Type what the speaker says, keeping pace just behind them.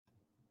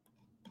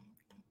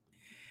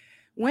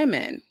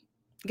Women,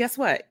 guess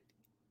what?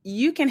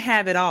 You can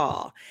have it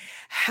all.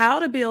 How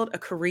to build a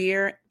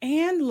career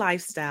and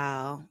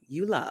lifestyle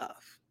you love.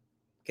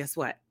 Guess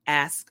what?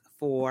 Ask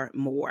for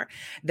more.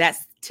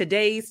 That's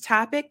today's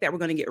topic that we're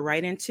going to get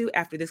right into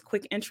after this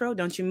quick intro.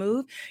 Don't you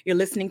move. You're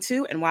listening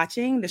to and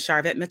watching the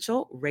Sharvette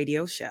Mitchell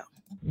Radio Show.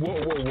 Whoa.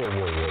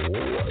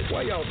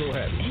 Why y'all so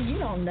happy? You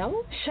don't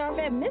know?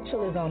 Sharvette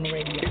Mitchell is on the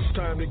radio. It's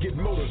time to get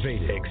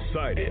motivated,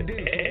 excited,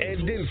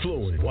 and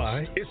influenced.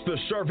 Why? It's the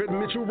Sharvette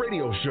Mitchell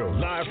Radio Show,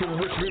 live from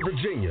Richmond,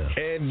 Virginia.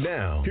 And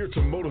now, here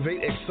to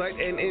motivate, excite,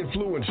 and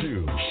influence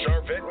you,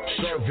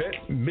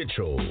 Sharvette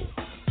Mitchell.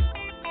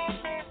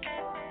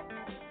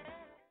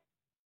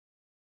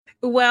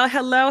 Well,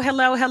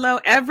 hello,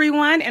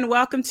 everyone, and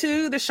welcome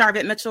to the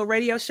Sharvette Mitchell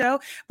Radio Show,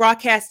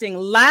 broadcasting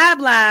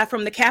live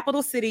from the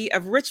capital city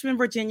of Richmond,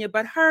 Virginia,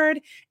 but heard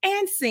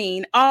and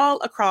seen all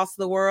across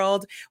the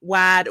world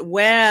wide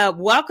web.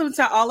 Welcome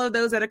to all of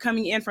those that are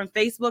coming in from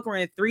Facebook. We're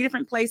in 3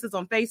 different places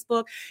on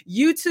Facebook,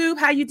 YouTube.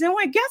 How you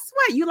doing? Guess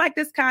what? You like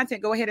this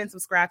content? Go ahead and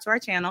subscribe to our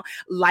channel.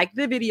 Like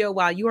the video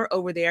while you are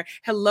over there.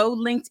 Hello,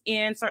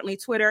 LinkedIn, certainly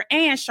Twitter,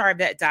 and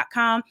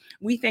Sharvette.com.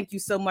 We thank you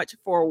so much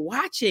for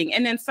watching,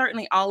 and then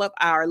certainly all of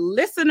our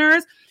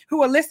listeners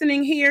who are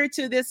listening here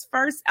to this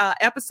first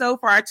episode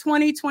for our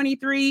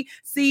 2023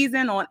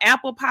 season on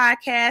Apple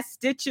Podcasts,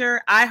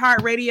 Stitcher,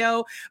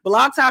 iHeartRadio,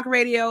 Blog Talk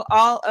Radio,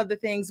 all of the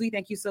things. We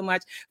thank you so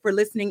much for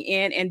listening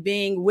in and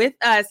being with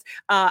us.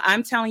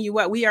 I'm telling you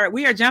what, we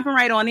are jumping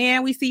right on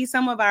in. We see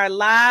some of our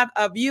live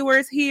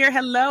viewers here.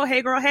 Hello,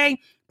 hey girl, hey.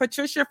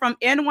 Patricia from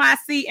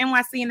NYC in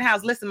the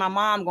house. Listen, my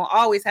mom gonna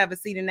always have a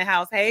seat in the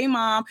house. Hey,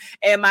 mom.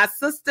 And my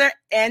sister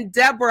and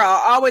Deborah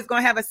are always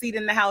gonna have a seat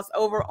in the house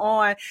over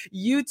on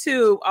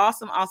YouTube.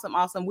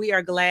 Awesome. We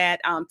are glad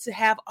to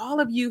have all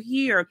of you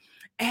here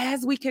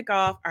as we kick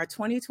off our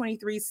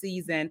 2023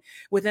 season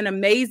with an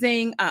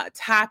amazing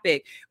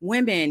topic.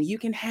 Women, you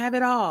can have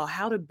it all.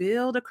 How to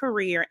build a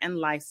career and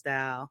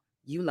lifestyle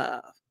you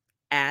love.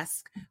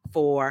 Ask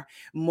for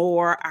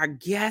more. Our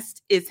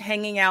guest is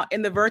hanging out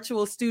in the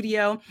virtual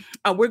studio.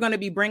 We're going to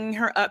be bringing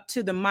her up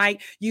to the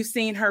mic. You've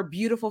seen her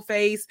beautiful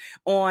face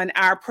on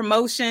our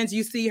promotions.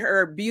 You see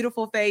her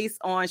beautiful face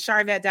on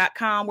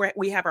Sharvette.com, where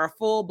we have our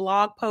full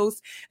blog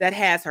post that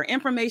has her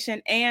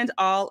information and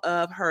all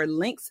of her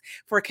links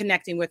for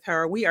connecting with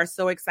her. We are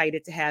so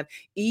excited to have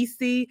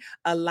Isi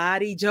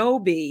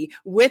Oladijobi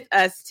with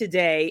us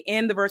today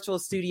in the virtual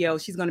studio.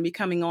 She's going to be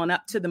coming on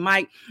up to the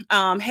mic.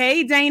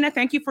 Hey, Dana,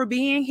 thank you for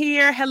being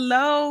here.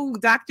 Hello,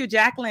 Dr.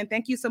 Jacqueline.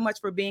 Thank you so much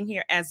for being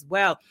here as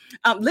well.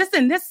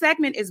 Listen, this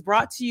segment is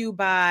brought to you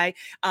by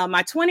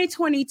my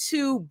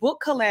 2022 book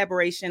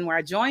collaboration, where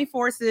I joined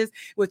forces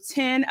with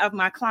 10 of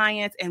my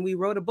clients, and we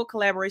wrote a book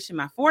collaboration,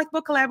 my 4th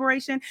book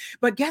collaboration.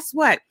 But guess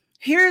what?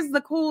 Here's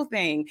the cool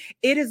thing.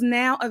 It is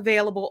now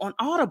available on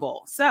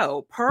Audible.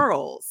 So,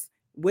 Pearls,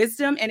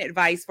 Wisdom and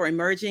Advice for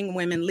Emerging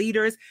Women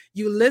Leaders.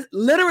 You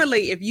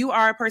literally, if you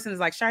are a person who's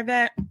like,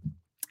 Sharvette,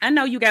 I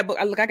know you got book.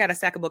 Look, I got a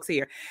stack of books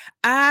here.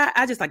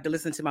 I just like to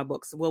listen to my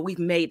books. Well, we've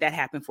made that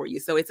happen for you.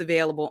 So it's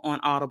available on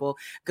Audible.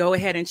 Go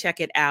ahead and check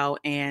it out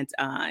and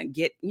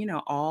get,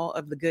 all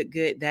of the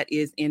good that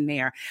is in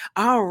there.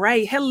 All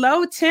right.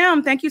 Hello,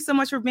 Tim. Thank you so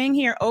much for being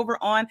here over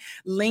on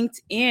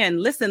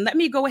LinkedIn. Listen, let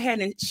me go ahead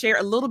and share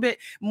a little bit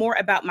more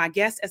about my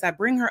guest as I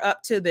bring her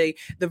up to the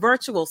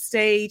virtual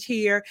stage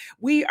here.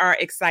 We are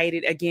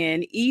excited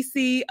again.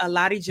 Isi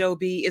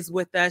Oladijobi is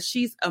with us.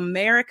 She's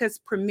America's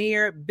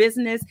premier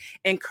business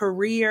and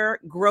career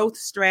growth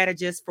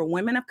strategist for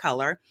women of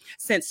color.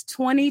 Since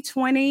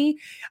 2020,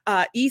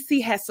 Isi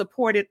has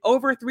supported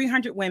over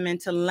 300 women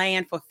to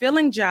land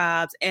fulfilling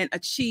jobs and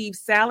achieve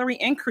salary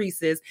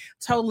increases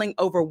totaling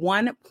over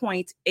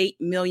 $1.8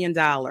 million,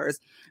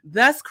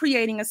 thus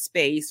creating a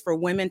space for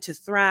women to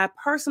thrive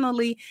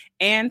personally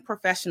and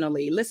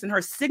professionally. Listen,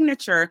 her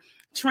signature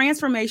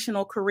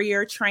transformational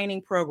career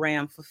training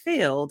program,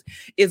 Fulfilled,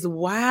 is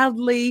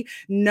widely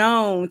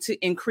known to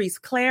increase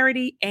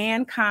clarity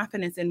and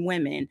confidence in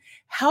women,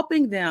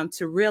 helping them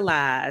to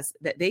realize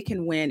that they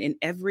can win in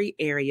every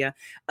area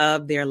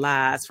of their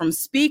lives. From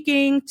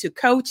speaking to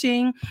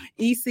coaching,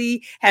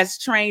 Isi has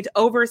trained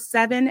over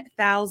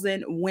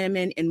 7,000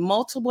 women in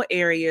multiple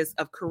areas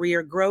of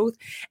career growth.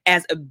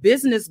 As a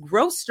business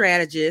growth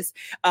strategist,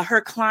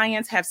 her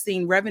clients have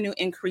seen revenue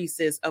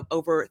increases of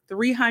over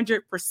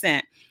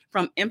 300%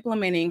 from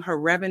implementing her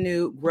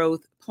revenue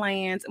growth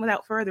plans. And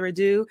without further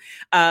ado,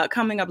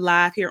 coming up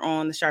live here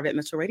on the Sharvette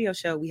Mitchell Radio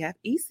Show, we have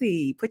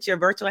Isi. Put your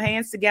virtual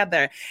hands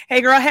together.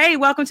 Hey, girl. Hey,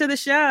 welcome to the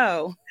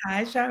show.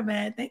 Hi,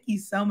 Sharvette. Thank you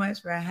so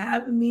much for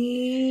having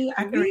me.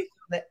 I can feel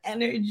the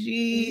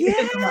energy.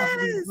 Yes. It's about to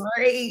be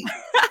great.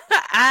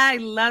 I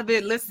love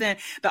it. Listen,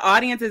 the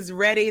audience is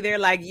ready. They're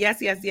like,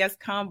 yes,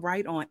 come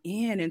right on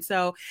in. And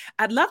so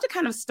I'd love to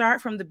kind of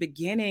start from the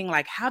beginning.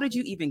 Like, how did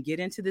you even get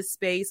into this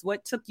space?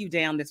 What took you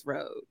down this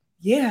road?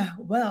 Yeah,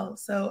 well,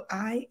 so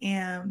I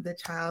am the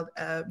child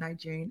of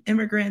Nigerian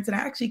immigrants, and I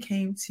actually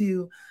came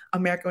to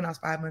America when I was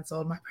 5 months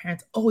old. My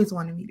parents always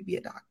wanted me to be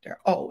a doctor,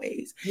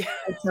 always. Yeah.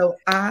 And so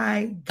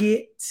I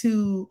get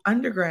to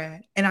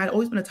undergrad, and I'd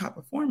always been a top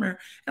performer. And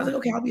I was like,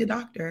 okay, I'll be a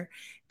doctor.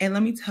 And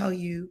let me tell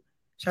you,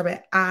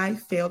 Charbet, I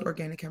failed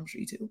organic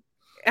chemistry too.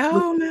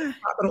 Oh, With my.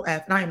 capital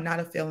F, and I am not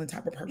a failing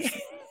type of person.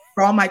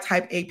 For all my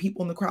type A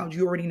people in the crowd,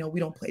 you already know we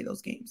don't play those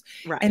games.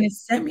 Right. And it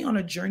sent me on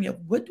a journey of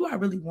what do I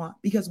really want?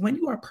 Because when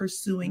you are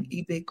pursuing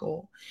a big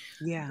goal,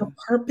 the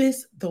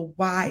purpose, the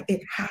why, it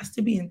has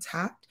to be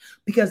intact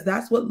because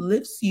that's what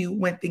lifts you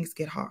when things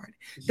get hard.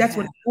 That's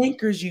what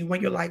anchors you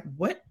when you're like,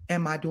 what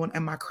am I doing?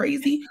 Am I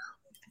crazy?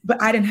 But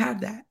I didn't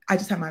have that. I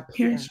just had my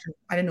parents' dream.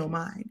 I didn't know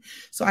mine.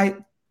 So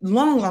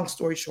long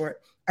story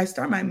short, I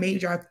started my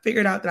major. I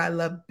figured out that I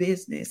love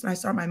business, and I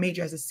started my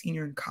major as a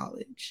senior in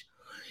college.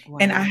 Wow.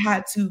 And I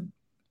had to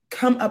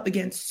come up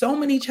against so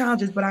many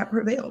challenges, but I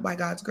prevailed by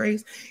God's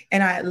grace.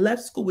 And I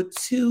left school with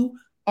two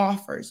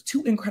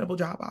incredible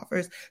job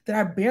offers that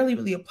I barely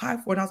really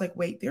applied for. And I was like,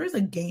 wait, there is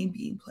a game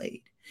being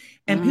played.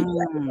 And people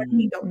like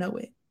me don't know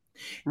it.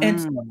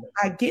 And so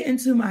I get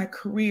into my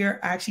career,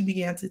 I actually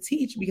began to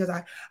teach because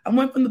I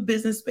went from the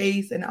business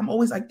space and I'm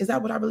always like, is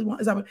that what I really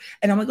want?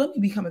 And I'm like, let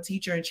me become a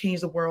teacher and change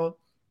the world.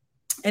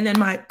 And then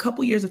my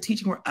couple years of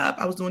teaching were up.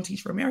 I was doing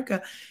Teach for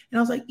America. And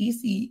I was like,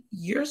 EC,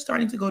 you're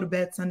starting to go to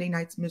bed Sunday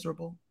nights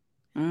miserable.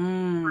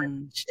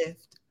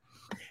 Shift.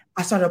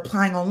 I started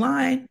applying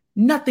online.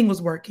 Nothing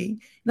was working.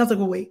 And I was like,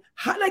 well, wait,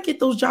 how did I get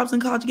those jobs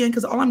in college again?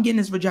 Because all I'm getting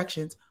is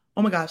rejections.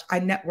 Oh my gosh, I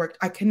networked.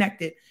 I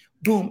connected.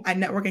 Boom. I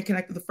networked and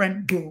connected with a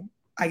friend. Boom.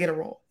 I get a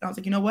role. And I was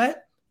like, you know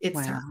what?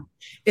 It's time.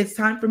 It's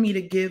time for me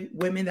to give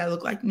women that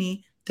look like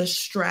me the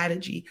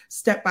strategy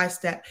step by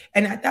step.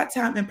 And at that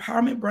time,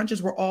 empowerment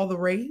brunches were all the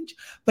rage,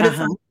 but it's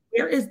like,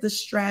 where is the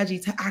strategy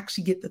to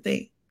actually get the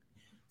thing?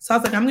 So I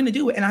was like, I'm going to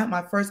do it. And I had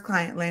my first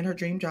client land her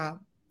dream job.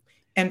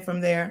 And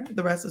from there,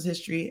 the rest is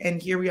history. And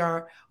here we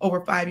are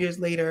over 5 years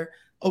later,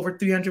 over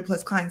 300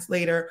 plus clients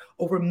later,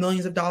 over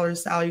millions of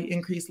dollars salary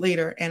increase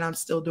later. And I'm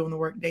still doing the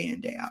work day in,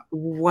 day out.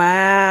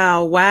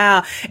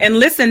 Wow. And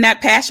listen,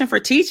 that passion for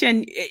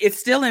teaching, it's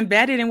still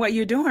embedded in what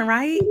you're doing,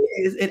 right?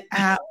 It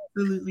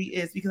absolutely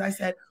is. Because I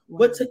said,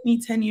 what took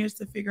me 10 years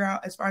to figure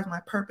out as far as my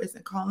purpose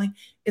and calling,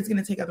 it's going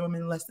to take other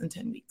women less than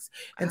 10 weeks.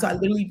 And so I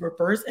literally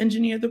reverse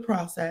engineered the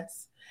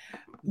process,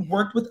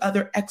 worked with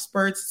other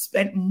experts,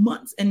 spent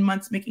months and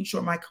months making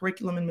sure my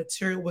curriculum and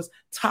material was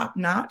top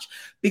notch.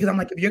 Because I'm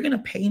like, if you're going to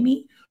pay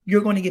me,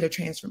 you're going to get a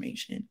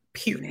transformation,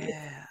 period.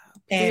 Yeah,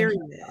 period.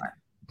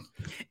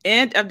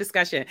 End of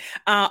discussion.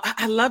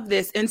 I love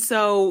this. And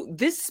so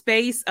this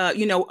space,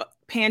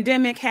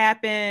 pandemic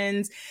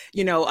happens,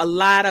 a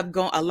lot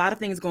of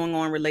things going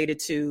on related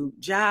to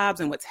jobs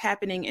and what's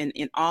happening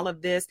in all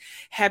of this.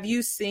 Have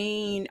you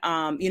seen,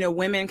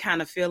 women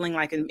kind of feeling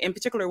like, in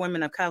particular,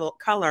 women of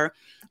color,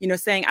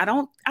 saying, I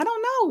don't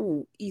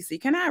know, EC,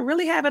 can I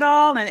really have it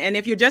all? And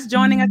if you're just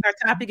joining us, our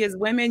topic is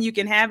women, you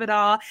can have it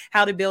all,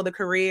 how to build a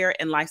career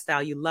and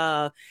lifestyle you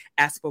love,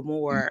 ask for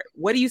more.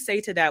 What do you say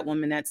to that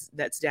woman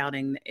that's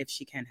doubting if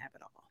she can have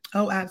it all?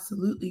 Oh,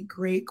 absolutely.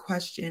 Great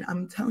question.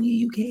 I'm telling you,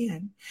 you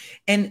can.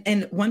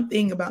 And one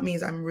thing about me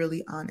is I'm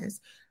really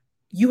honest.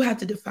 You have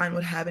to define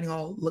what having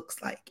all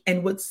looks like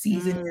and what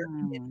season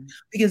you're in,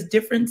 because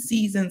different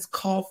seasons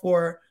call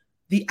for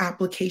the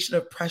application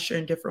of pressure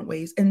in different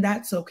ways. And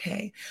that's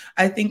okay.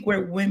 I think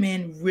where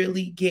women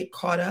really get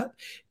caught up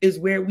is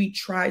where we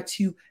try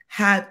to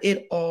have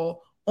it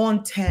all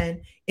on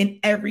 10 in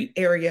every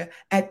area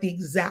at the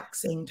exact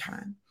same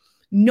time.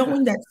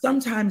 Knowing that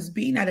sometimes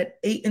being at an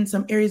 8 in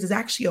some areas is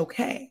actually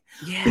okay.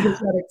 Yeah.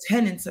 Because you're at a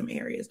 10 in some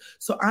areas.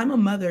 So I'm a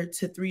mother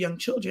to 3 young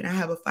children. I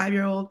have a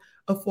 5-year-old,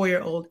 a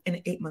 4-year-old, and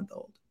an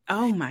 8-month-old.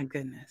 Oh my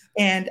goodness.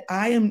 And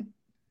I am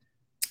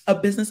a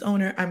business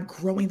owner. I'm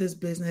growing this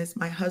business.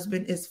 My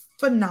husband is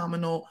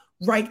phenomenal,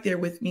 right there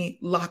with me,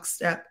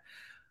 lockstep.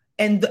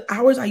 And the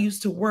hours I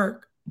used to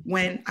work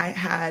when I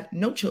had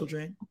no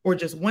children or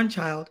just one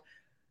child,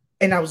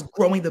 and I was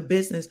growing the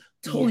business,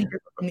 totally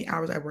different from the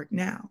hours I work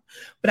now.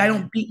 But I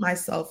don't beat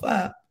myself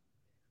up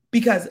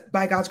because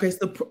by God's grace,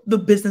 the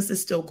business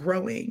is still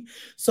growing.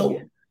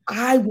 So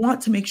I want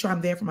to make sure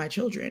I'm there for my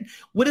children.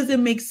 What does it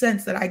make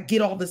sense that I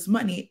get all this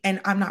money and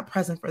I'm not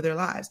present for their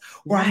lives,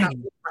 or I'm not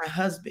with my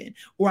husband,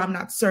 or I'm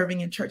not serving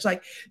in church?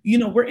 Like,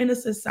 we're in a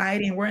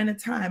society and we're in a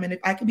time. And if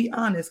I can be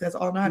honest, that's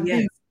all I'm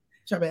doing,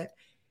 Charbet,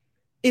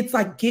 it's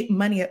like get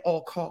money at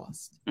all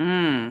costs. What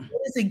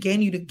does it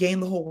gain you to gain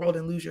the whole world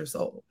and lose your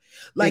soul?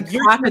 Like, it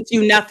profits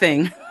you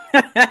nothing.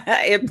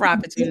 It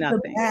profits you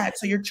nothing.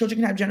 So your children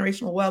can have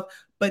generational wealth,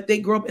 but they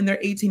grow up and they're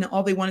 18 and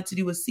all they wanted to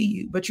do was see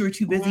you, but you were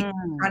too busy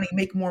trying to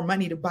make more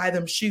money to buy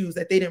them shoes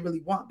that they didn't really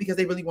want because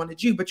they really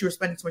wanted you, but you were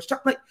spending too much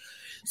time.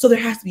 So there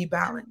has to be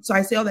balance. So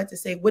I say all that to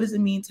say, what does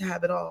it mean to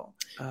have it all?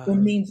 It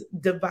means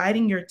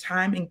dividing your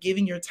time and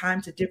giving your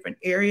time to different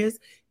areas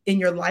in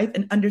your life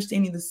and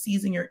understanding the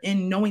season you're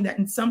in, knowing that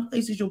in some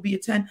places you'll be a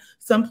 10,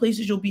 some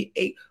places you'll be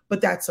 8,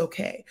 but that's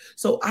okay.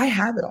 So I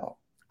have it all.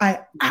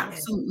 I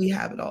absolutely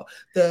have it all.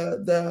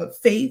 The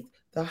faith,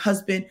 the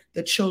husband,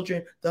 the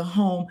children, the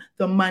home,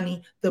 the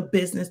money, the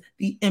business,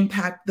 the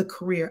impact, the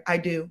career. I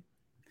do.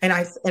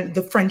 And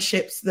the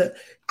friendships,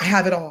 I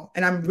have it all.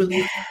 And I'm really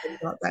excited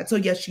about that. So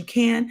yes, you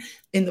can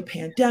in the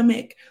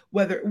pandemic,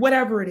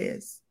 whatever it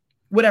is,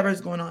 whatever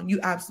is going on, you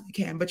absolutely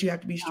can, but you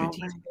have to be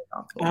strategic.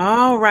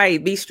 All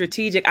right. Be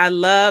strategic. I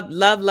love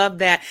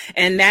that.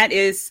 And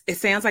it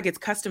sounds like it's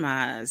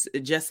customized,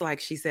 just like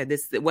she said.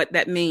 What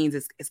that means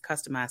is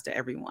customized to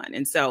everyone.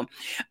 And so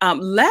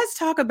let's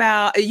talk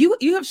about,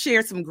 you have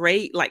shared some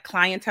great like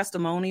client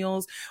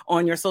testimonials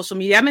on your social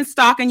media. I've been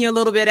stalking you a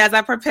little bit as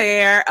I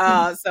prepare.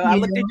 So I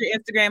looked at your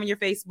Instagram and your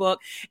Facebook,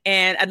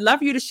 and I'd love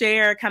for you to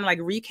share, kind of like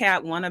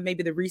recap one of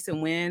maybe the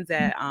recent wins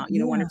that,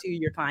 one or two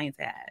of your clients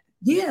had.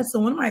 Yeah. So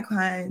one of my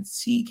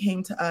clients, she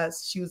came to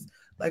us, she was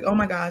like, oh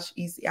my gosh,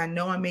 Easy, I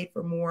know I'm made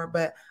for more,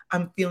 but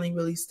I'm feeling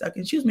really stuck.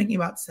 And she was making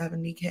about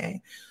 $70K.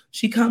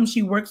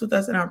 She works with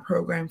us in our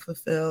program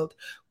Fulfilled,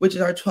 which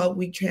is our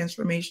 12-week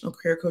transformational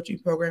career coaching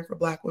program for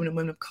Black women and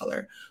women of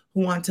color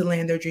who want to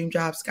land their dream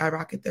jobs,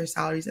 skyrocket their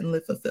salaries, and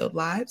live fulfilled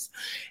lives.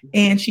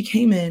 And she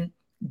came in,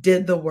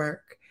 did the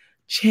work,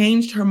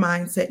 changed her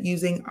mindset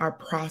using our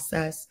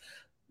process,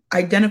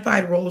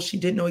 identified roles she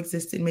didn't know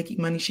existed,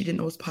 making money she didn't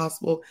know was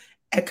possible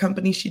at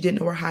companies she didn't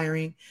know were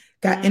hiring,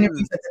 got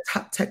interviews at the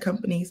top tech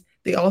companies.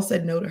 They all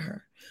said no to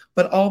her,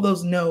 but all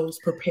those no's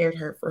prepared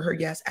her for her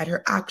yes at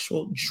her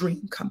actual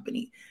dream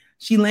company.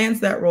 She lands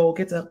that role,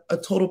 gets a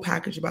total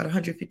package about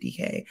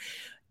 $150K.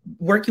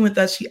 Working with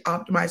us, she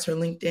optimized her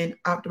LinkedIn,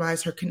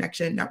 optimized her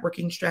connection,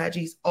 networking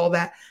strategies, all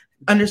that,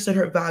 understood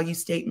her value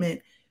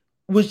statement,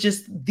 was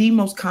just the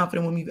most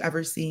confident woman you've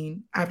ever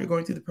seen after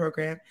going through the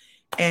program.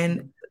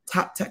 And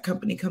top tech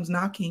company comes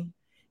knocking.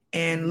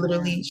 And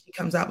literally she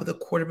comes out with a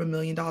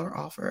 $250,000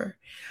 offer.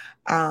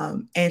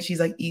 And she's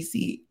like,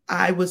 Easy,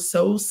 I was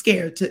so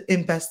scared to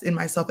invest in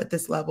myself at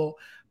this level,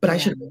 but I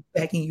should have been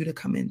begging you to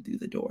come in through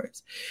the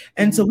doors.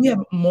 And so we have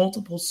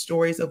multiple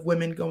stories of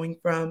women going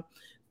from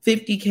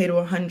 $50K to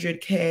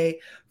 $100K,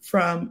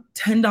 from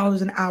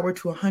 $10 an hour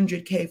to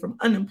 $100K, from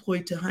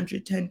unemployed to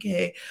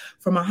 $110K,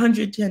 from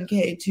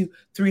 $110K to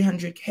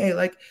 $300K.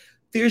 Like,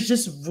 there's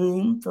just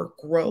room for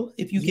growth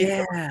if you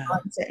get the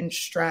mindset and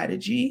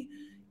strategy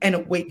and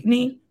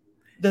awakening.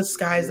 The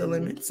sky's the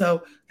limit.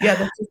 So yeah,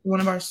 that's just one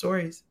of our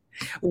stories.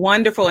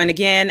 Wonderful. And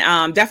again,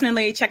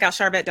 definitely check out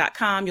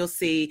Sharvette.com. You'll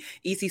see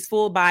Easy's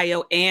full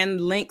bio and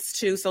links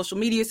to social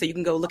media, so you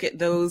can go look at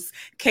those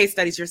case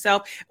studies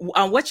yourself.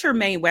 What's your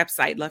main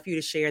website? Love for you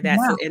to share that.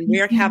 So, and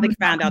how they can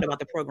find out about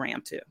the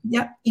program too.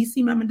 Yep.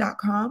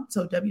 EasyMemen.com.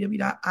 So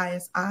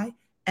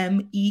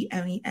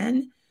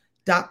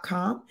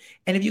www.isimemen.com.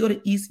 And if you go to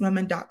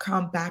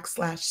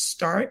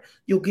easymemen.com/start,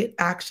 you'll get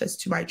access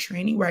to my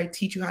training where I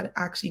teach you how to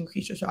actually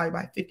increase your salary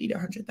by $50,000 to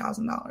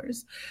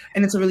 $100,000.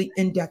 And it's a really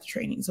in-depth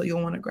training. So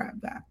you'll want to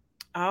grab that.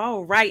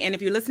 All right. And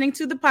if you're listening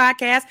to the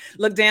podcast,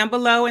 look down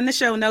below in the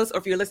show notes, or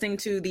if you're listening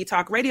to the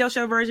talk radio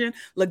show version,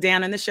 look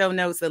down in the show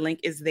notes. The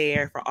link is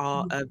there for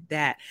all of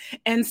that.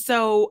 And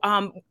so,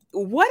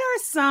 what are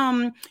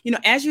some,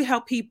 as you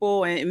help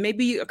people, and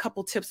maybe a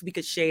couple tips we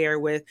could share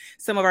with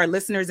some of our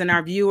listeners and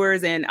our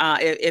viewers, and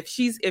if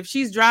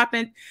she's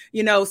dropping,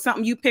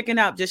 something you picking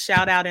up, just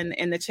shout out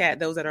in the chat,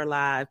 those that are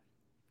live.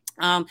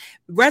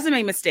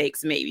 Resume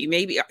mistakes,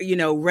 maybe,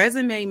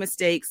 resume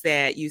mistakes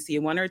that you see,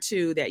 one or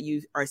two that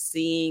you are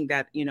seeing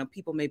that,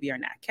 people maybe are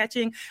not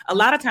catching. A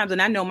lot of times, and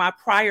I know my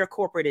prior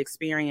corporate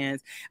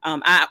experience,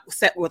 I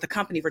sat with a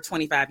company for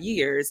 25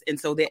 years. And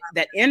so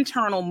that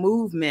internal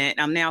movement,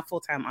 I'm now a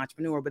full-time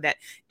entrepreneur, but that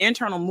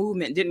internal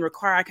movement didn't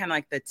require kind of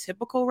like the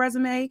typical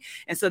resume.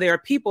 And so there are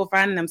people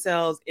finding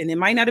themselves, and it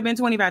might not have been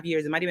 25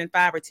 years, it might have been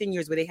 5 or 10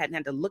 years where they hadn't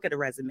had to look at a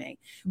resume.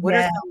 What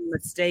are some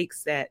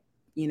mistakes that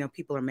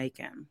people are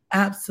making?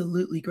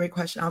 Absolutely. Great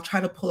question. I'll try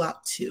to pull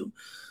out two.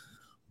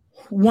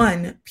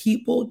 One,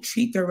 people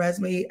treat their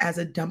resume as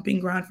a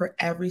dumping ground for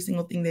every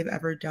single thing they've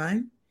ever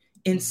done.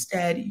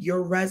 Instead,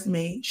 your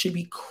resume should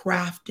be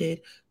crafted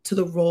to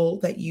the role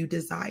that you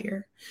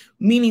desire.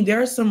 Meaning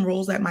there are some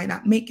roles that might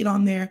not make it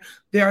on there.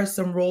 There are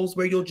some roles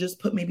where you'll just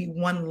put maybe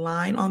one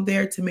line on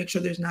there to make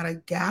sure there's not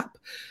a gap.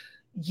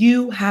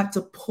 You have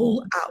to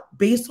pull out,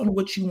 based on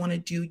what you want to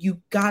do, you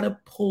got to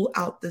pull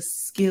out the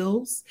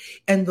skills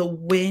and the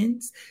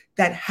wins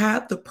that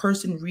have the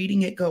person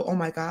reading it go, oh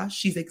my gosh,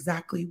 she's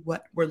exactly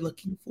what we're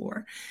looking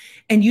for.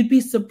 And you'd be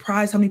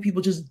surprised how many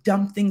people just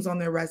dump things on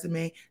their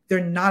resume.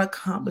 They're not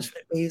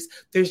accomplishment based.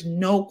 There's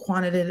no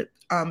quantitative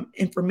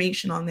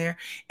information on there,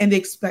 and they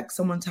expect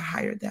someone to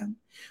hire them.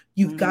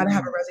 You've got to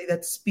have a resume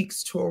that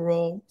speaks to a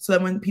role, so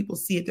that when people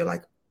see it, they're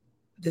like,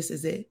 this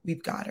is it.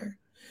 We've got her.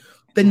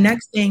 The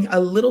next thing, a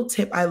little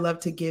tip I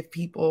love to give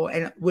people,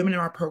 and women in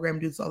our program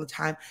do this all the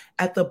time,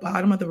 at the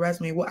bottom of the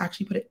resume, we'll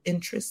actually put an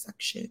interest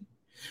section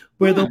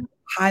where the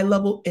high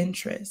level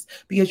interest,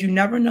 because you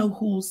never know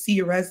who will see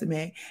your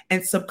resume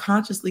and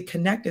subconsciously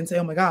connect and say,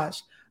 oh my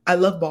gosh, I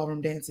love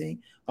ballroom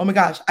dancing. Oh my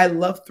gosh, I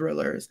love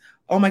thrillers.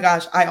 Oh my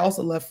gosh, I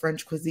also love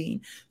French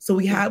cuisine. So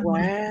we have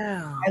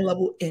high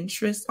level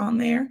interests on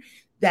there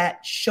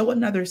that show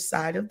another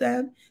side of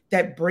them,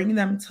 that bring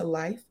them to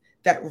life,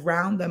 that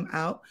round them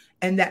out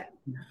and that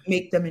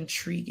make them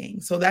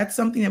intriguing. So that's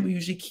something that we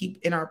usually keep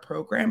in our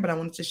program, but I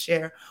wanted to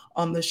share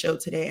on the show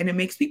today. And it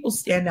makes people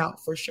stand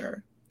out for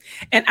sure.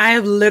 And I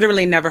have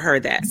literally never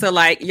heard that. So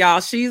like,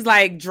 y'all, she's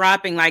like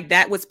dropping like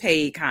that was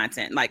paid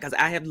content, like, because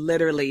I have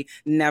literally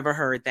never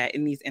heard that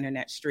in these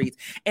internet streets.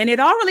 And it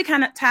all really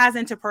kind of ties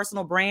into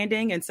personal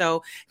branding. And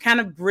so kind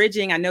of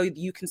bridging, I know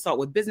you consult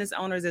with business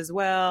owners as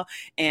well.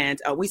 And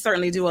we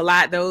certainly do a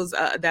lot. Those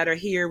that are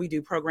here, we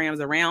do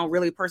programs around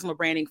really personal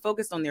branding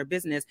focused on their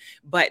business.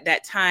 But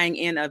that tying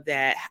in of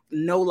that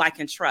know, like,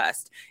 and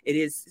trust,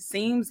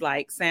 sounds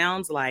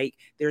like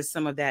there's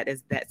some of that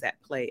that's at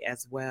play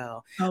as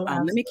well.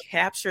 Let me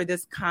capture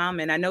this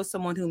comment. I know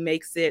someone who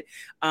makes it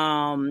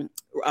around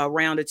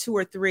a 2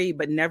 or 3,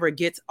 but never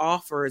gets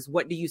offers.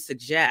 What do you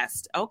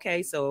suggest?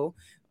 Okay, so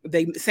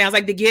sounds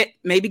like they get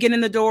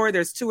in the door.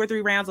 There's 2 or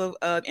 3 rounds of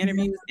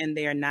interviews, and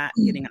they are not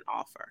getting an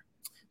offer.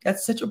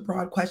 That's such a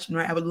broad question,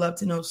 right? I would love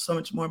to know so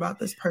much more about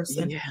this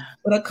person. Yeah.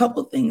 But a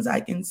couple things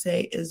I can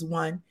say is,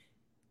 one,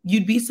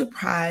 you'd be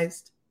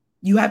surprised.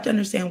 You have to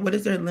understand, what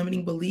is their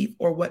limiting belief,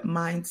 or what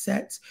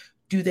mindsets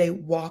do they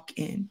walk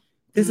in?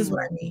 This is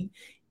what I mean.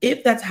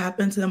 If that's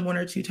happened to them 1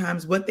 or 2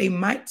 times, what they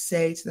might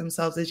say to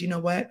themselves is, you know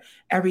what?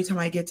 Every time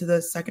I get to the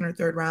 2nd or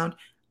 3rd round,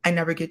 I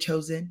never get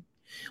chosen.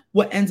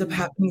 What ends up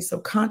happening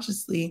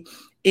subconsciously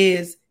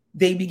is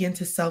they begin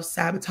to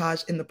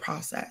self-sabotage in the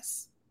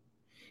process.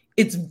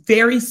 It's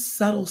very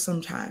subtle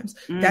sometimes.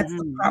 That's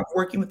the part of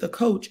working with a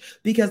coach,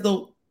 because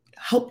they'll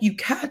help you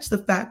catch the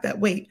fact that,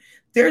 wait,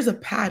 there's a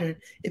pattern.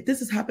 If this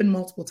has happened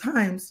multiple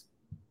times,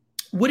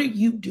 what are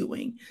you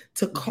doing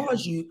to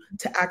cause you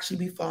to actually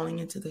be falling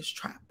into this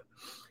trap?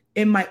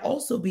 It might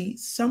also be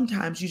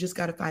sometimes you just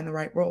got to find the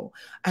right role.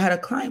 I had a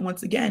client,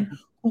 once again,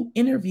 who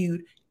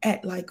interviewed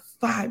at like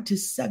 5 to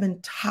 7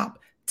 top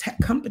tech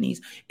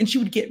companies, and she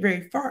would get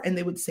very far and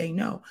they would say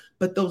no,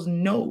 but those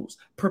no's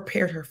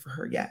prepared her for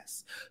her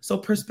yes. So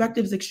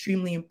perspective is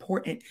extremely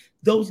important.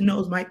 Those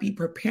no's might be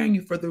preparing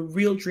you for the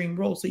real dream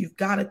role. So you've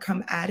got to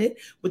come at it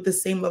with the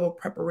same level of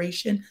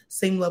preparation,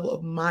 same level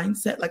of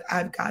mindset. Like,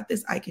 I've got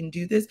this, I can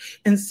do this.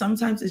 And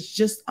sometimes it's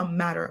just a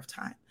matter of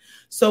time.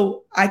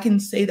 So I can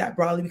say that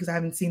broadly because I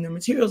haven't seen their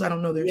materials. I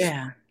don't know their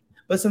story,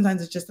 but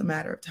sometimes it's just a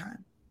matter of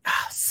time.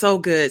 Oh, so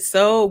good.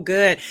 So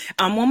good.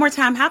 One more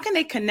time, how can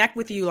they connect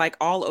with you, like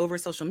all over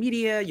social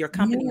media, your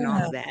company and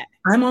all of that?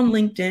 I'm on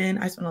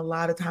LinkedIn. I spend a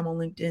lot of time on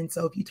LinkedIn.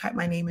 So if you type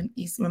my name in,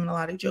 Isioma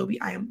Melody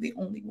Joby, I am the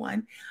only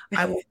one.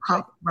 I will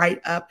pop right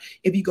up.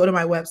 If you go to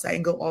my website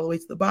and go all the way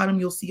to the bottom,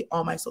 you'll see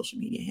all my social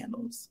media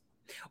handles.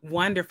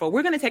 Wonderful.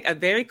 We're going to take a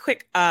very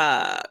quick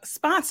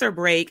sponsor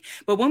break.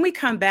 But when we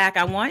come back,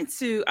 I want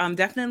to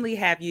definitely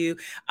have you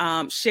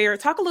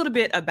talk a little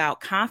bit about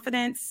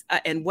confidence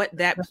and what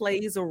that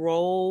plays a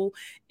role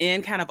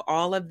in kind of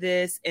all of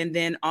this. And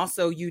then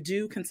also you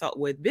do consult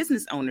with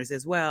business owners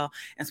as well.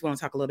 And so we'll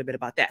talk a little bit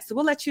about that. So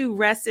we'll let you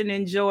rest and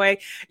enjoy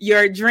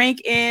your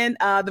drink in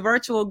the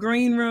virtual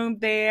green room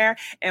there.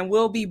 And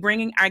we'll be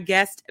bringing our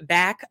guest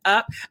back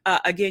up.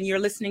 Again, you're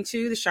listening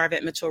to the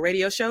Sharvette Mitchell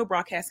Radio Show,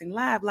 broadcasting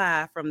live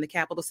from the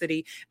capital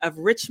city of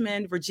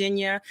Richmond,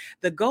 Virginia.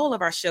 The goal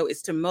of our show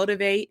is to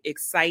motivate,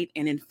 excite,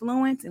 and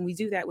influence. And we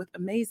do that with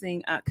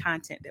amazing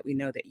content that we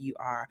know that you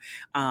are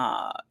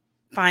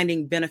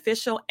finding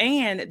beneficial.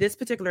 And this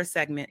particular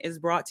segment is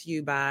brought to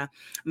you by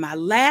my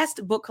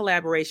last book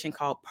collaboration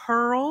called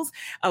Pearls,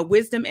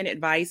 Wisdom and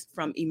Advice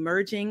from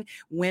Emerging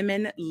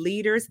Women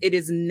Leaders. It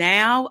is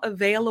now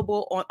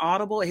available on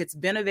Audible. It's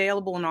been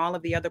available on all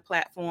of the other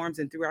platforms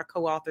and through our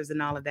co-authors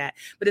and all of that,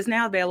 but it's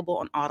now available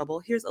on Audible.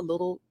 Here's a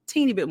little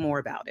teeny bit more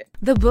about it.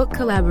 The book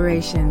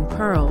collaboration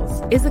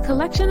Pearls is a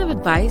collection of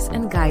advice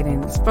and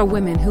guidance for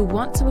women who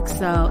want to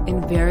excel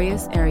in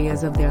various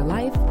areas of their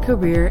life,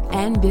 career,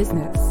 and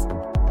business.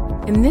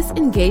 In this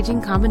engaging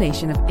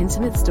combination of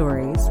intimate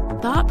stories,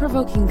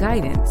 thought-provoking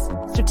guidance,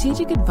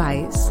 strategic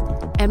advice,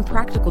 and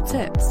practical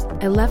tips,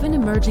 11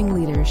 emerging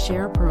leaders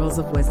share pearls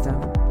of wisdom.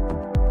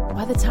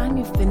 By the time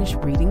you finish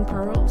reading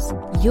Pearls,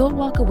 you'll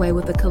walk away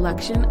with a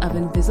collection of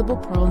invisible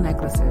pearl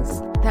necklaces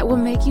that will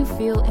make you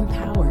feel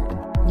empowered.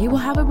 You will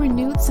have a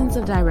renewed sense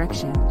of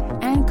direction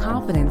and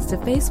confidence to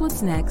face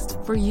what's next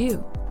for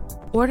you.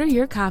 Order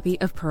your copy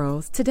of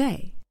Pearls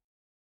today.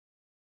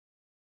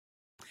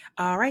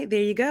 All right,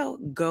 there you go.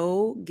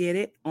 Go get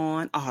it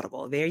on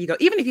Audible. There you go.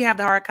 Even if you have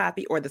the hard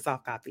copy or the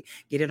soft copy,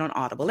 get it on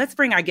Audible. Let's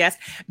bring our guest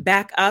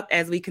back up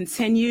as we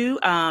continue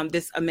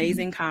this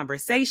amazing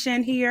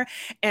conversation here.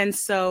 And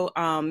so,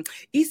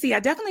 EC, I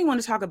definitely want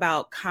to talk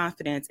about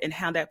confidence and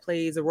how that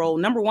plays a role.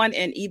 Number one,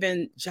 in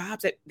even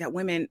jobs that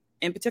women,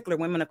 in particular,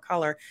 women of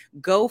color,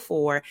 go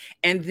for.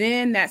 And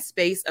then that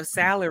space of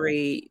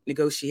salary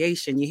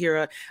negotiation. You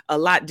hear a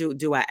lot.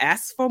 Do I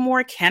ask for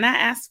more? Can I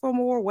ask for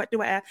more? What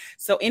do I ask?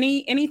 So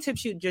any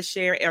tips you just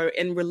share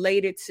and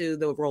related to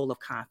the role of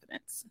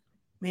confidence?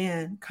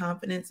 Man,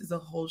 confidence is a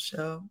whole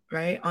show,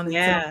 right? On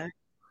its own.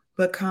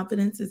 But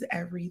confidence is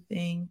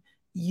everything.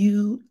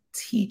 You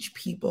teach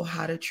people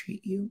how to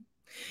treat you.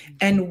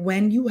 And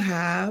when you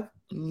have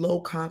low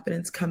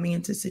confidence coming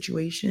into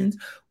situations,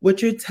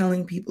 what you're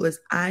telling people is,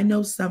 I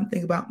know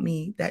something about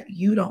me that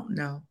you don't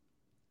know.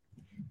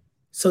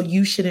 So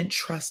you shouldn't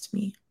trust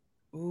me.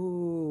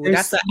 Ooh,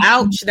 that's an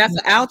ouch. That's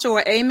an ouch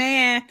or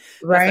amen.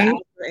 Right?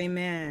 Ouch or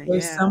amen.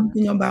 There's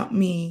something about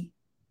me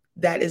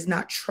that is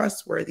not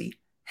trustworthy.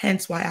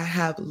 Hence why I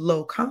have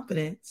low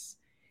confidence.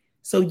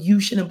 So you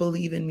shouldn't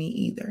believe in me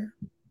either.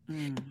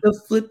 The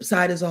flip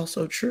side is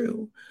also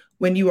true.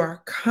 When you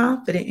are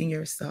confident in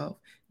yourself,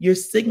 you're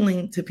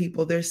signaling to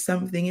people, there's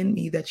something in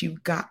me that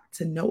you've got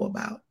to know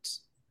about.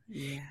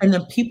 Yeah. And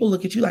then people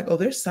look at you like, oh,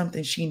 there's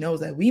something she knows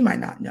that we might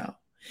not know.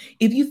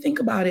 If you think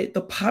about it,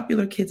 the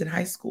popular kids in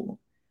high school,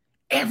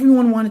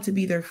 everyone wanted to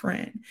be their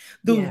friend.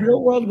 The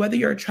real world, whether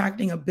you're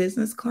attracting a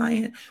business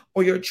client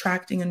or you're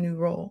attracting a new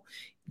role,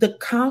 the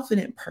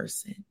confident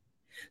person,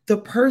 the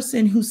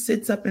person who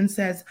sits up and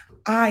says,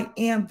 I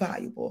am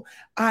valuable.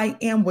 I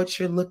am what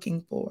you're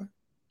looking for.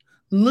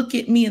 Look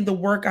at me and the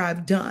work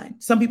I've done.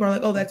 Some people are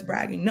like, oh, that's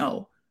bragging.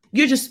 No,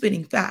 you're just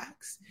spitting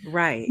facts.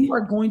 Right. You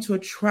are going to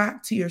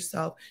attract to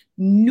yourself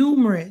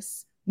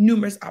numerous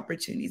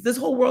opportunities. This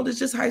whole world is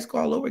just high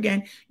school all over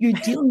again. You're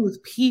dealing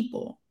with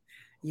people.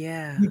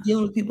 Yeah. You're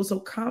dealing with people. So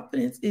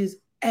confidence is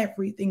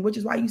everything, which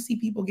is why you see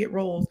people get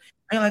roles.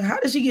 And you're like, how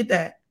did she get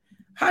that?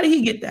 How did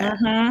he get that?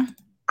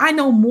 I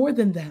know more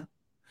than them.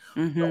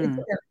 But it's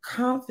their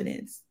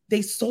confidence.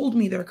 They sold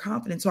me their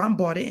confidence. So I'm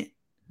bought in.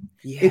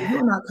 Yeah. If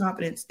you're not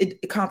confident, it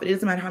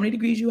doesn't matter how many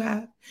degrees you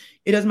have.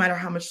 It doesn't matter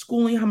how much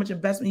schooling, how much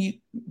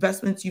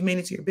investments you made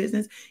into your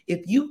business.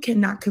 If you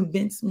cannot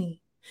convince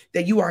me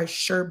that you are a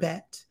sure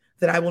bet,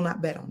 that I will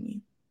not bet on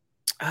you.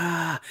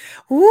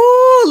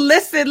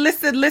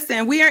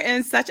 Listen. We are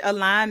in such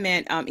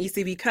alignment,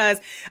 EC, because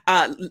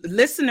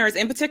listeners,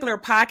 in particular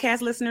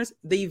podcast listeners,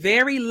 the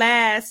very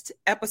last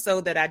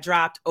episode that I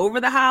dropped over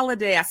the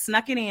holiday, I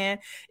snuck it in.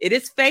 It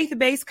is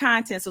faith-based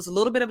content, so it's a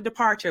little bit of a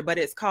departure, but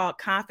it's called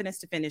Confidence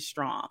to Finish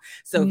Strong.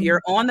 So if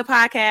you're on the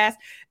podcast,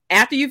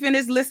 after you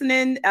finish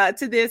listening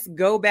to this,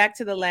 go back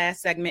to the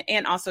last segment,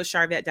 and also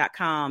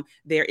Sharvette.com.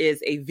 There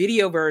is a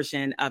video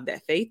version of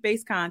that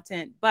faith-based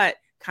content, but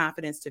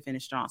Confidence to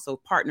Finish Strong. So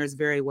partners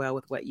very well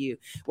with what you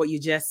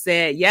just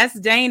said. Yes,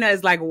 Dana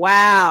is like,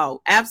 wow,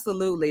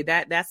 absolutely.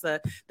 That's a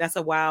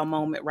wow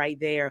moment right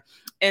there.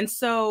 And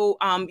so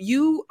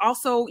you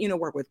also,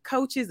 work with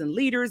coaches and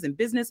leaders and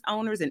business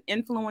owners and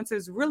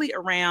influencers really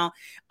around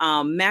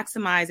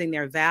maximizing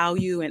their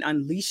value and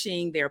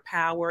unleashing their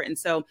power. And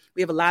so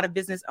we have a lot of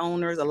business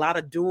owners, a lot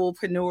of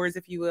dualpreneurs,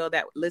 if you will,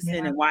 that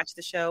listen and watch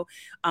the show.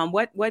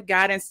 What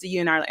guidance do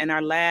you in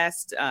our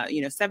last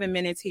 7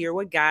 minutes here?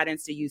 What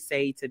guidance do you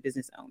say to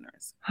business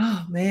owners?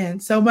 Oh man,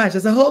 so much.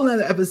 It's a whole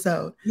nother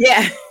episode.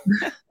 Yeah.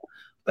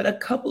 But a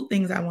couple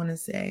things I want to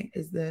say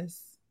is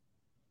this.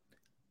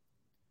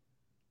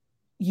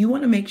 You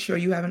want to make sure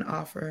you have an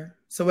offer.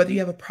 So whether you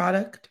have a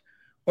product,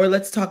 or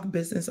let's talk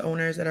business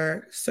owners that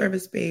are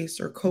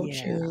service-based or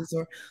coaches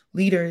or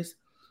leaders,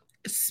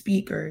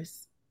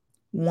 speakers.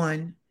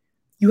 One,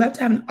 you have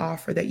to have an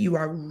offer that you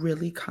are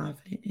really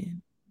confident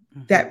in.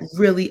 That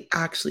really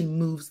actually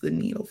moves the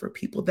needle for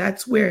people.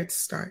 That's where it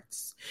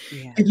starts.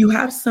 Yeah. If you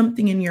have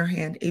something in your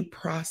hand, a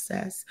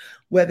process,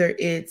 whether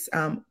it's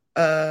a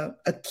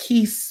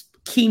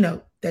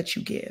keynote that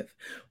you give,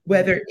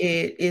 whether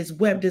it is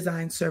web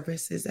design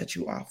services that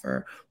you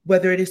offer,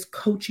 whether it is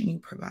coaching you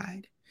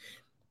provide,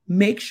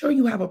 make sure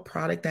you have a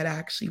product that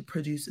actually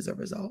produces a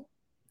result.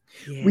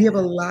 Yeah. We have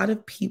a lot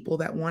of people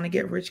that want to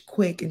get rich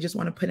quick and just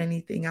want to put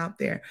anything out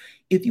there.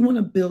 If you want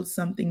to build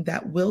something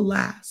that will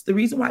last, the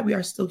reason why we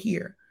are still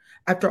here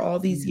after all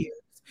these years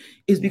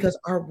is because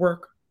our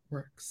work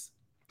works.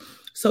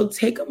 So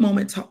take a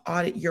moment to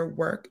audit your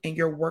work and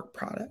your work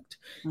product,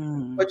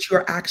 what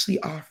you're actually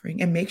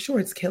offering, and make sure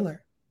it's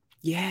killer.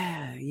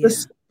 Yeah. The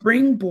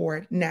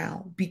springboard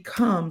now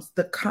becomes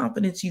the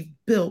confidence you've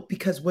built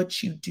because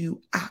what you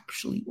do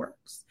actually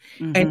works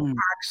and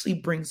actually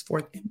brings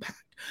forth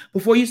impact.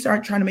 Before you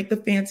start trying to make the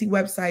fancy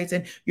websites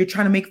and you're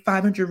trying to make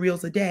 500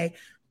 reels a day,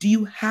 do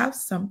you have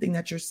something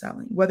that you're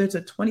selling? Whether it's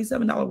a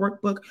 $27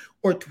 workbook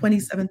or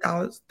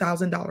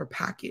 $27,000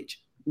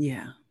 package.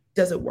 Yeah.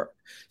 Does it work?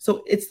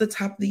 So it's the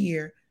top of the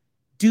year.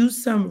 Do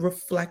some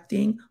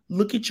reflecting,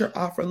 look at your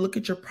offer, look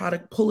at your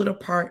product, pull it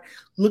apart,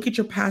 look at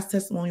your past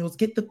testimonials,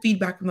 get the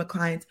feedback from the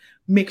clients,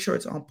 make sure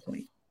it's on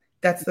point.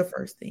 That's the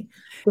first thing.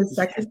 The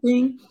second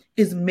thing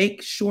is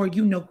make sure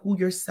you know who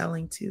you're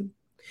selling to.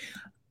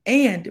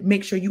 And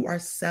make sure you are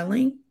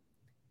selling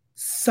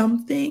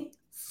something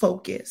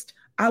focused.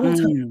 I will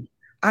tell you,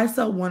 I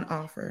sell one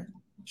offer,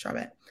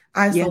 Sharvette.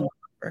 I sell one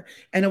offer.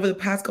 And over the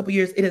past couple of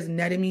years, it has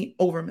netted me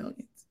over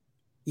millions.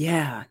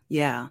 Yeah.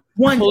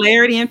 One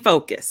clarity and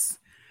focus.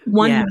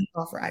 One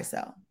offer I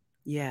sell.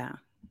 Yeah.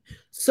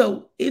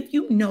 So if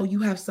you know you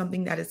have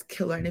something that is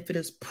killer, and if it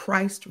is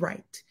priced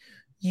right,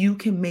 you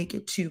can make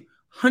it to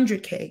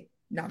 100K,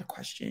 not a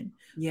question.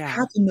 Yeah.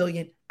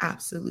 $500,000,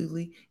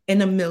 absolutely.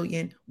 And $1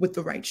 million with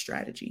the right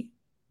strategy.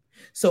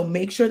 So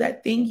make sure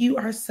that thing you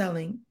are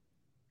selling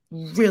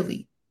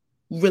really,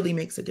 really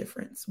makes a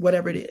difference,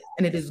 whatever it is.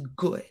 And it is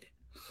good.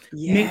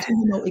 Make sure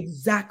you know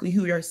exactly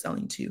who you're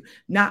selling to.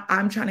 Not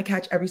I'm trying to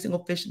catch every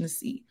single fish in the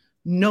sea.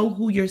 Know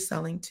who you're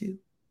selling to.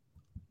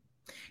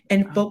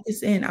 And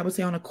focus in, I would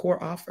say, on a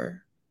core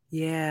offer.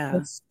 Yeah.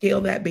 Let's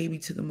scale that baby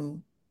to the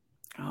moon.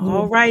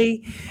 All right.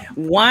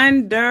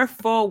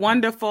 Wonderful.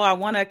 Wonderful. I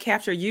want to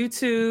capture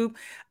YouTube.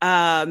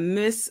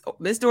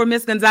 Mr. or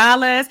Miss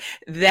Gonzalez.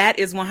 That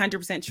is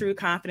 100% true.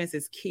 Confidence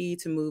is key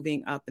to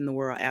moving up in the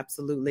world.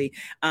 Absolutely.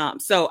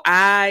 So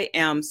I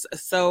am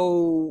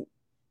so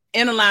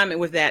in alignment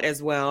with that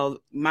as well.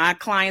 My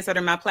clients that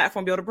are my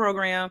Platform Builder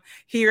program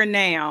here and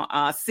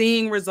now,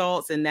 seeing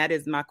results, and that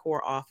is my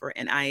core offer.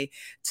 And I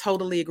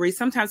totally agree.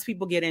 Sometimes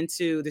people get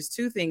into, there's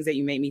two things that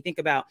you make me think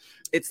about.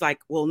 It's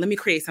like, well, let me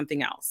create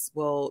something else.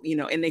 Well,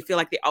 and they feel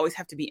like they always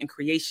have to be in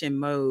creation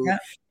mode. Yeah.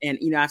 And,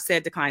 I've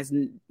said to clients,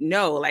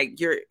 no, like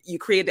you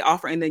create the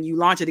offer and then you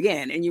launch it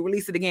again and you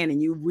release it again and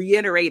you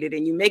reiterate it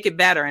and you make it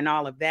better and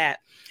all of that.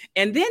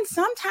 And then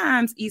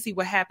sometimes, EC,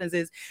 what happens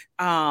is,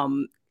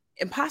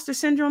 imposter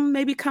syndrome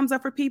maybe comes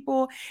up for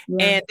people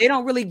and they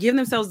don't really give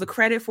themselves the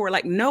credit for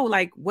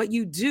what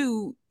you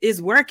do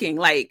is working.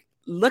 Like,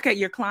 look at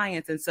your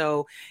clients. And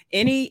so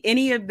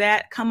any of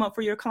that come up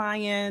for your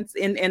clients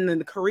in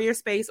the career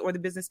space or the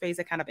business space,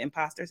 that kind of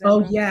imposter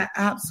syndrome? Oh yeah,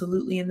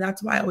 absolutely. And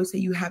that's why I always say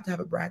you have to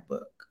have a brag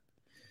book.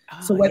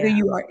 So whether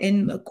you are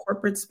in the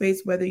corporate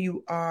space, whether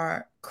you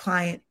are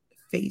client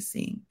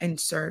facing and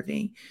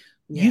serving,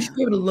 you should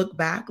be able to look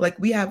back. Like,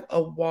 we have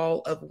a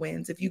wall of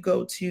wins. If you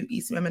go to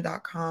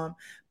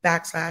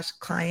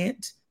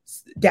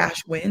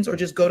ecmemon.com/client-wins, or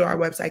just go to our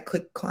website,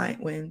 click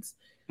client wins,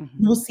 you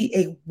will see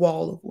a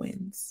wall of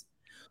wins.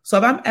 So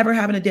if I'm ever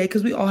having a day,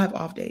 because we all have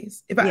off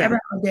days. If I ever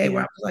have a day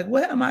where I'm just like,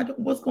 what am I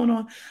doing? What's going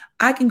on?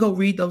 I can go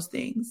read those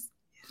things.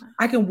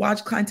 I can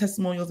watch client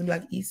testimonials and be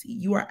like, EC,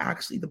 you are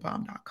actually the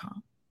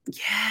bomb.com.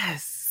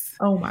 Yes.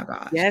 Oh my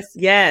gosh.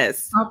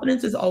 Yes.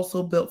 Confidence is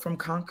also built from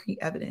concrete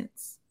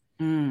evidence.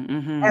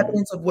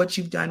 Evidence of what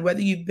you've done,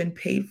 whether you've been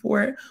paid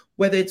for it,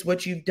 whether it's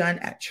what you've done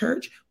at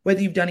church,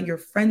 whether you've done in your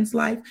friend's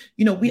life.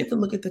 We have to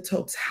look at the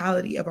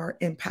totality of our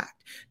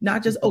impact,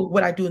 not just,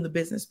 what I do in the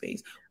business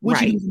space,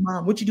 what you do as a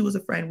mom, what you do as a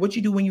friend, what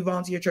you do when you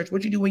volunteer at church,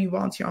 what you do when you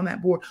volunteer on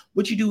that board,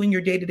 what you do in your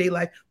day-to-day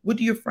life, what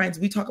do your friends.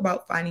 We talk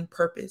about finding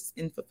purpose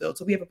in Fulfilled.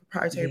 So we have a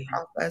proprietary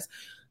process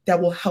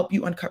that will help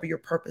you uncover your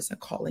purpose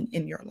and calling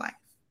in your life.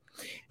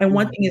 And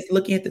one thing is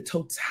looking at the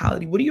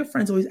totality. What do your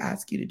friends always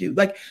ask you to do?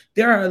 Like,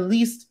 there are at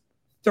least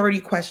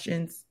 30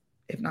 questions,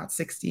 if not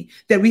 60,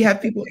 that we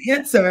have people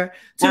answer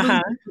to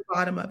the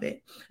bottom of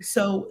it.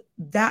 So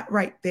that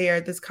right there,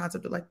 this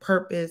concept of like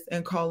purpose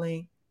and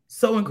calling,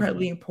 so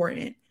incredibly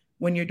important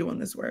when you're doing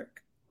this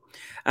work.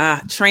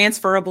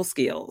 Transferable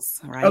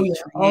skills, right?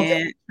 Oh,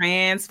 yeah.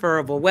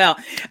 Transferable. Well,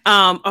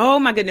 oh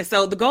my goodness.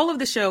 So the goal of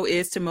the show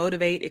is to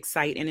motivate,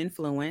 excite, and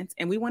influence.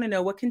 And we want to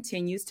know what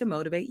continues to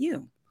motivate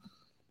you.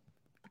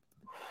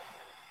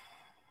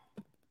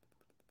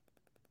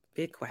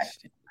 Big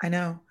question. I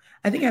know.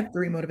 I think I have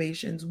 3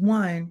 motivations.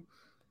 One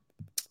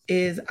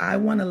is I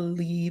want to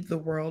leave the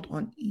world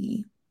on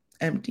E,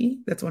 empty.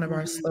 That's one of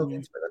our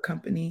slogans for the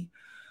company.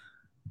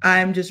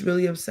 I'm just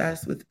really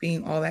obsessed with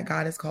being all that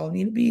God has called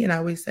me to be. And I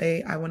always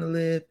say I want to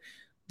live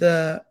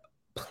the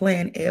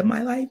plan A of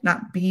my life,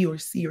 not B or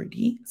C or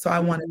D. So I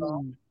want it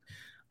all.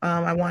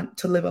 I want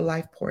to live a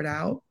life poured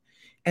out.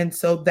 And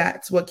so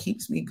that's what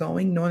keeps me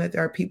going, knowing that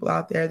there are people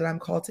out there that I'm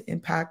called to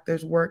impact.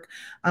 There's work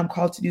I'm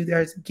called to do.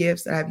 There's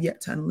gifts that I have yet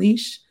to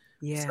unleash.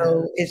 Yeah.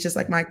 So it's just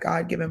like my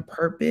God-given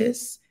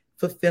purpose,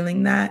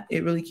 fulfilling that.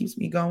 It really keeps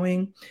me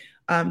going.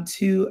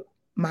 To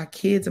my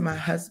kids and my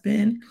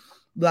husband,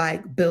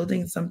 like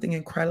building something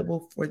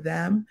incredible for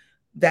them,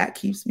 that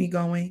keeps me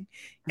going.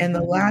 And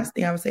the last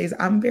thing I would say is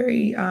I'm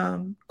very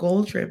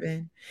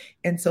goal-driven.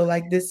 And so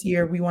like this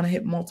year, we want to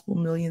hit multiple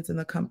millions in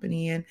the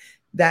company. And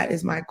that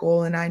is my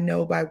goal. And I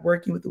know by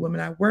working with the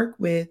women I work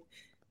with,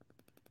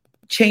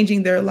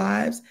 changing their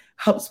lives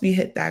helps me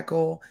hit that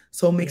goal.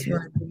 So it makes me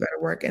want to do better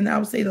work. And I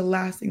would say the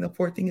last thing, the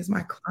fourth thing is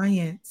my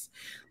clients.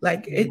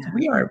 Like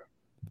we are,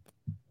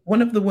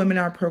 one of the women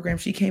in our program,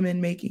 she came in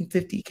making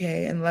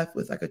 $50K and left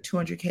with like a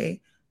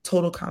 $200K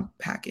total comp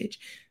package.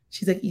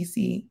 She's like,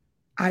 EC,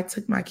 I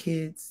took my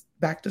kids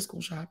back to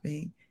school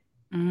shopping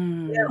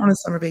on a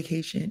summer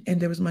vacation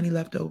and there was money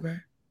left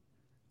over.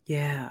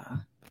 Yeah.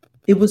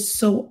 It was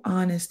so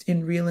honest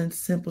and real and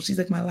simple. She's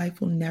like, my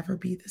life will never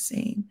be the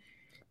same.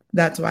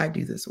 That's why I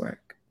do this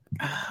work.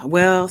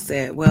 Well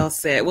said. Well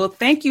said. Well,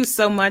 thank you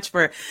so much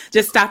for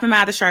just stopping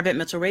by the Sharvette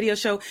Mitchell Radio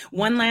Show.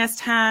 One last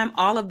time,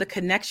 all of the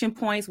connection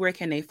points, where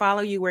can they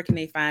follow you? Where can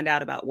they find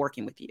out about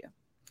working with you?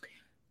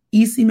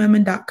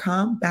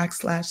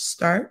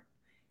 ecmemon.com/start.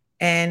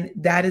 And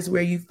that is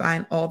where you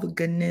find all the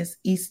goodness.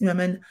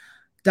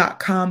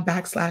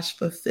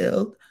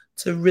 ecmemon.com/fulfilled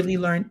to really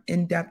learn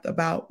in depth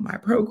about my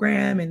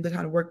program and the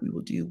kind of work we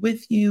will do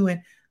with you and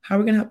how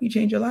we're going to help you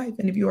change your life.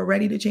 And if you are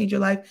ready to change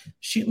your life,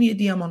 shoot me a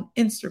DM on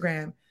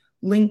Instagram,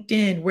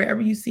 LinkedIn, wherever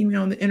you see me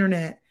on the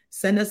internet.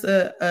 Send us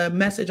a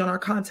message on our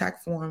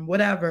contact form,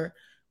 whatever.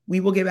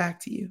 We will get back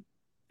to you.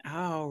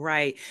 All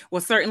right.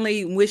 Well,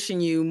 certainly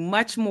wishing you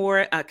much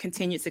more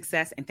continued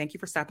success. And thank you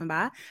for stopping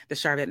by the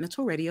Sharvette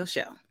Mitchell Radio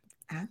Show.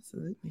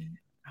 Absolutely.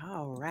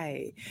 All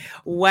right.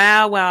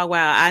 Wow.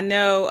 I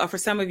know for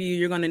some of you,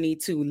 you're going to need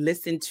to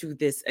listen to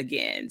this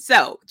again.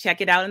 So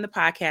check it out in the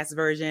podcast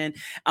version,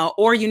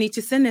 or you need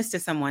to send this to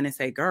someone and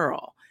say,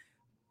 girl,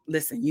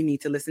 listen, you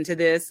need to listen to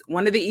this.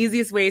 One of the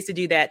easiest ways to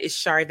do that is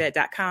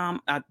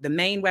Sharvette.com, the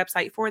main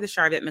website for the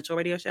Sharvette Mitchell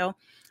Radio Show.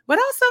 But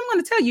also, I'm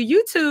going to tell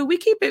you, YouTube, we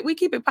keep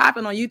it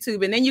popping on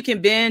YouTube, and then you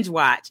can binge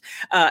watch.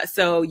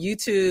 So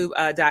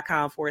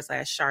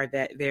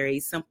youtube.com/Sharvette, very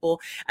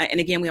simple. And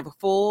again, we have a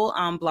full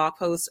blog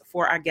post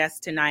for our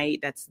guest tonight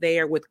that's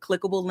there with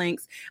clickable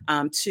links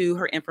to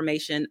her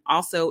information.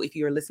 Also, if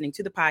you're listening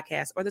to the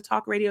podcast or the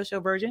talk radio show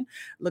version,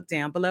 look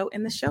down below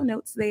in the show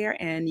notes there,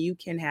 and you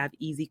can have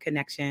easy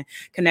connection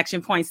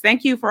points.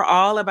 Thank you for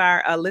all of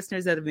our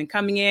listeners that have been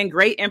coming in.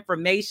 Great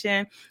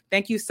information.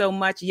 Thank you so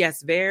much.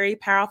 Yes, very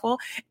powerful.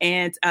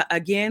 And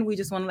again, we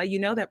just want to let you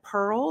know that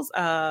Pearls,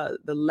 the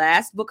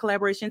last book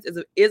collaborations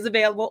is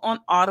available on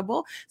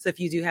Audible. So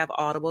if you do have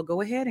Audible, go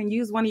ahead and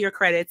use one of your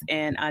credits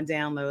and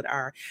download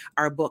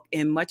our book,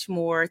 and much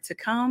more to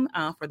come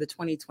for the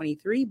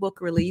 2023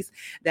 book release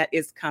that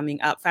is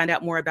coming up. Find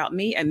out more about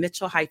me at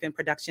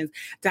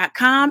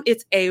Mitchell-Productions.com.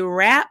 It's a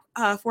wrap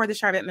for the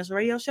Sharvette Mitchell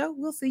Radio Show.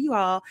 We'll see you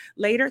all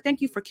later.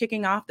 Thank you for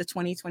kicking off the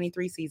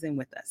 2023 season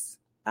with us.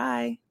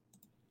 Bye.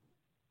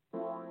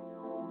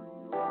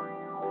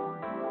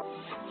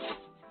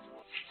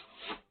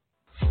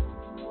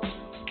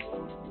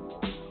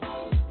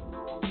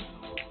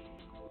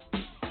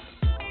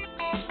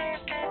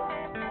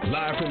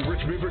 Live from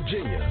Richmond,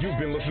 Virginia, you've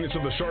been listening to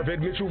the Sharvette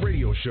Mitchell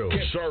Radio Show.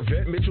 Catch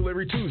Sharvette Mitchell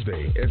every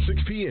Tuesday at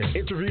 6 p.m.,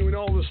 interviewing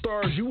all the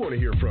stars you want to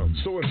hear from.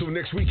 So until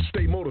next week,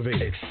 stay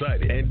motivated,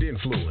 excited, and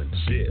influenced.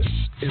 This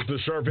is the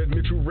Sharvette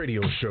Mitchell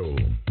Radio Show.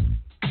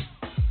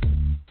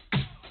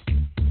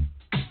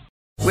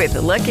 With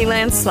the Lucky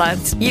Land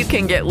Slots, you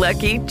can get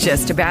lucky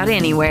just about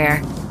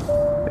anywhere.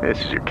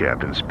 This is your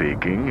captain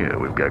speaking.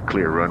 We've got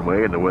clear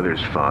runway and the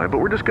weather's fine, but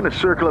we're just going to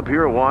circle up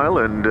here a while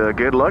and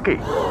get lucky.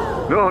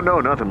 No,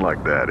 nothing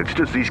like that. It's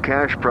just these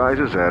cash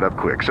prizes add up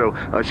quick. So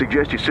I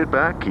suggest you sit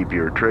back, keep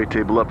your tray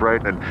table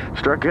upright, and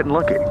start getting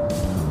lucky.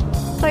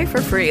 Play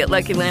for free at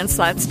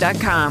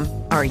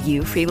LuckyLandSlots.com. Are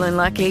you feeling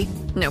lucky?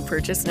 No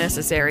purchase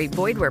necessary.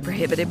 Void where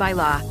prohibited by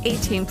law.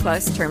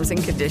 18+ terms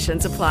and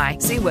conditions apply.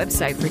 See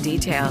website for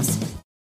details.